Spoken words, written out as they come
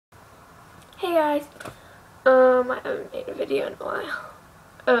Hey guys, I haven't made a video in a while.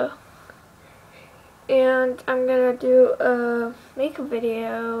 And I'm gonna do a makeup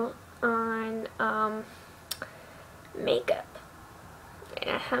video on, makeup. And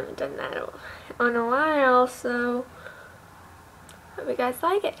I haven't done that in a while, so hope you guys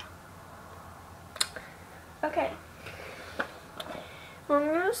like it. Okay. Well, I'm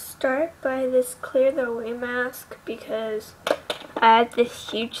gonna start by this Clear the Away mask because I have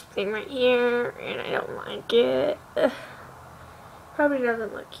this huge thing right here and I don't like it. Probably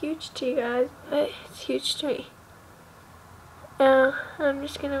doesn't look huge to you guys, but it's huge to me. I'm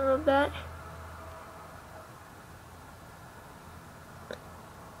just gonna rub that.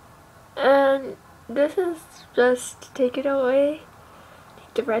 And this is just to take it away,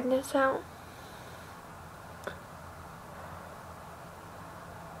 take the redness out.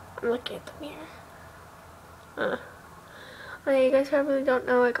 I'm looking at the mirror. You guys probably don't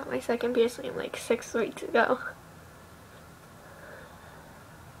know I got my second piercing like 6 weeks ago.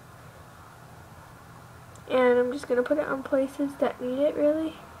 And I'm just gonna put it on places that need it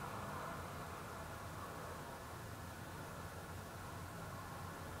really.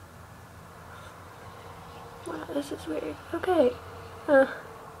 Wow, this is weird. Okay.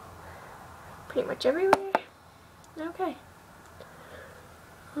 Pretty much everywhere. Okay.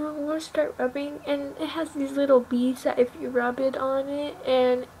 We'll start rubbing, and it has these little beads that if you rub it on it,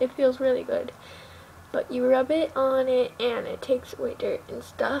 and it feels really good. But you rub it on it, and it takes away dirt and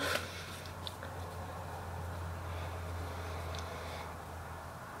stuff.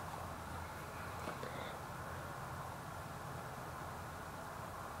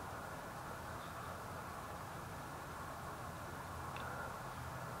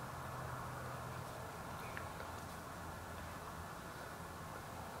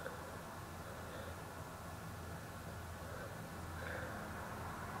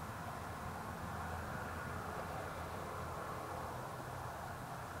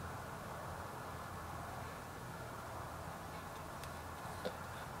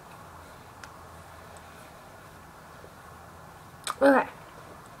 Okay.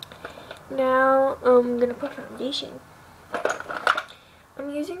 Now I'm gonna put foundation. I'm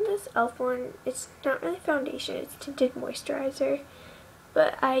using this e.l.f. one. It's not really foundation, it's tinted moisturizer,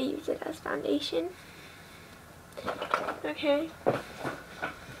 but I use it as foundation. Okay.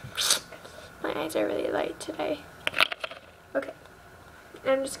 My eyes are really light today. Okay.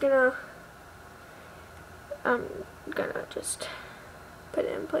 I'm gonna just put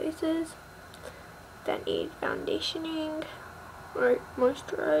it in places that need foundationing or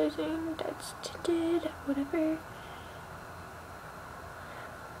moisturizing, that's tinted, whatever.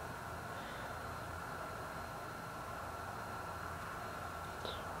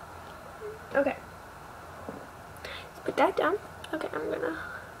 Okay. Let's put that down. Okay,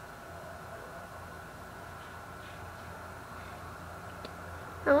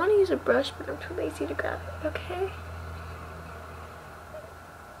 I want to use a brush, but I'm too lazy to grab it, okay?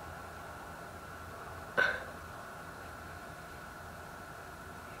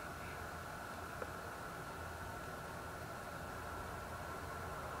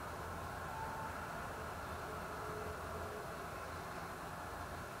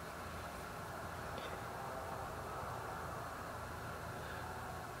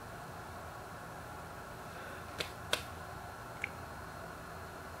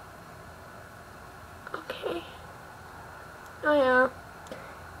 Okay. Oh yeah.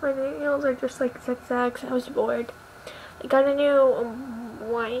 My nails are just like zigzags. I was bored. I got a new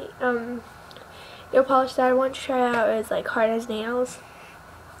white nail polish that I want to try out. It's like hard as nails.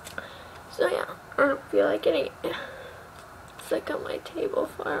 So yeah, I don't feel like getting it. It's like on my table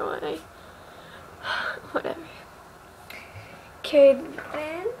far away. Whatever. Okay,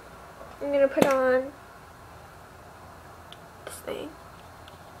 then I'm gonna put on this thing.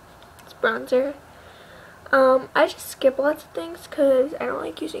 It's bronzer. I just skip lots of things because I don't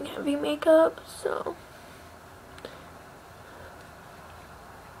like using heavy makeup, so.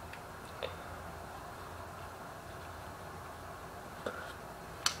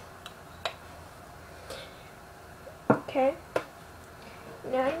 Okay.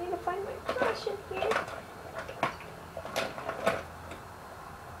 Now I need to find my brush in here.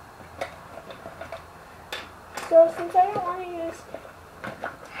 So since I don't want to use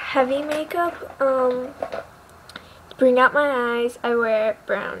heavy makeup, to bring out my eyes, I wear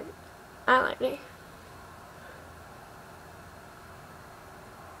brown eyeliner.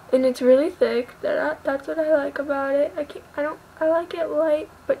 And it's really thick. That's what I like about it. I like it light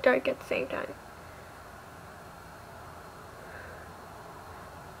but dark at the same time.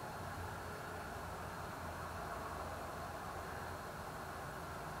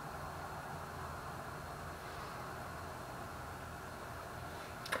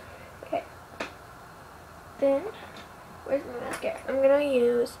 Then, where's my mascara? I'm gonna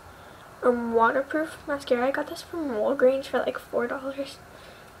use waterproof mascara. I got this from Walgreens for like $4.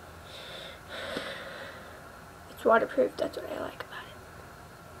 It's waterproof, that's what I like about it.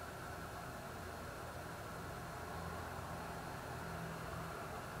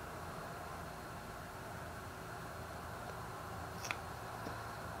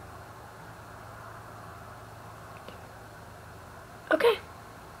 Okay.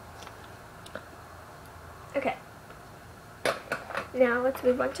 Okay. Now let's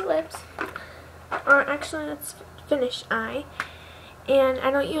move on to lips. Or actually, let's finish eye. And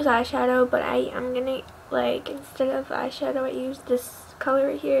I don't use eyeshadow, but I'm gonna, like, instead of eyeshadow, I use this color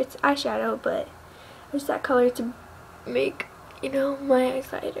right here. It's eyeshadow, but I use that color to make, you know, my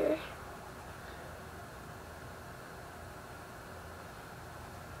eyes lighter.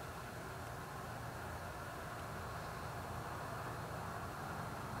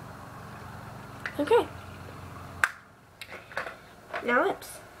 Okay. Now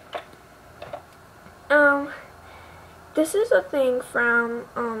lips. This is a thing from,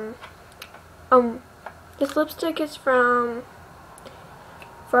 this lipstick is from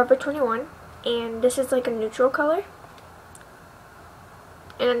Forever 21, and this is like a neutral color.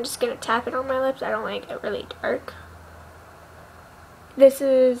 And I'm just gonna tap it on my lips. I don't like it really dark. This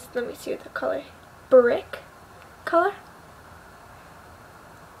is, let me see what the color, brick color.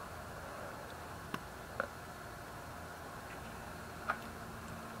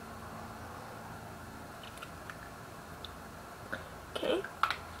 Okay.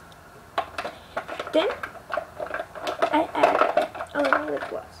 Then I add a little lip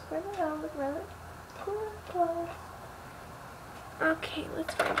gloss. Where the hell is my lip gloss? Okay,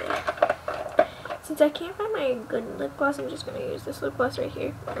 let's find it. Since I can't find my good lip gloss, I'm just gonna use this lip gloss right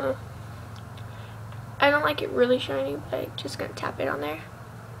here. I don't like it really shiny, but I'm just gonna tap it on there.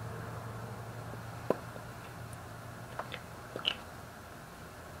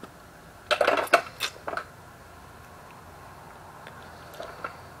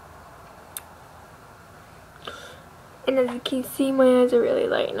 And as you can see, my eyes are really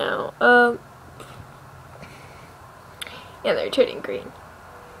light now. Yeah, they're turning green.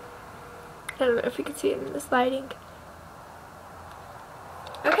 I don't know if you can see it in this lighting.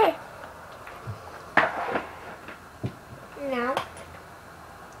 Okay. Now,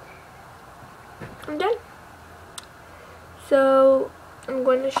 I'm done. So, I'm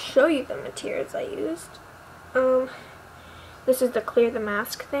going to show you the materials I used. This is the Clear the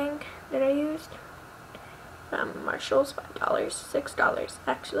Mask thing that I used. Marshall's, $5, $6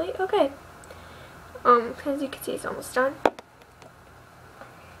 actually. Okay. As you can see, it's almost done.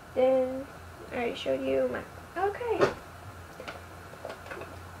 Then I already showed you my, okay.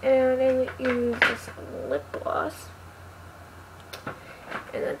 And I use this lip gloss.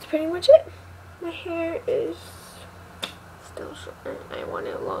 And that's pretty much it. My hair is still short. I want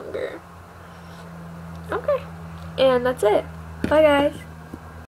it longer. Okay. And that's it. Bye guys.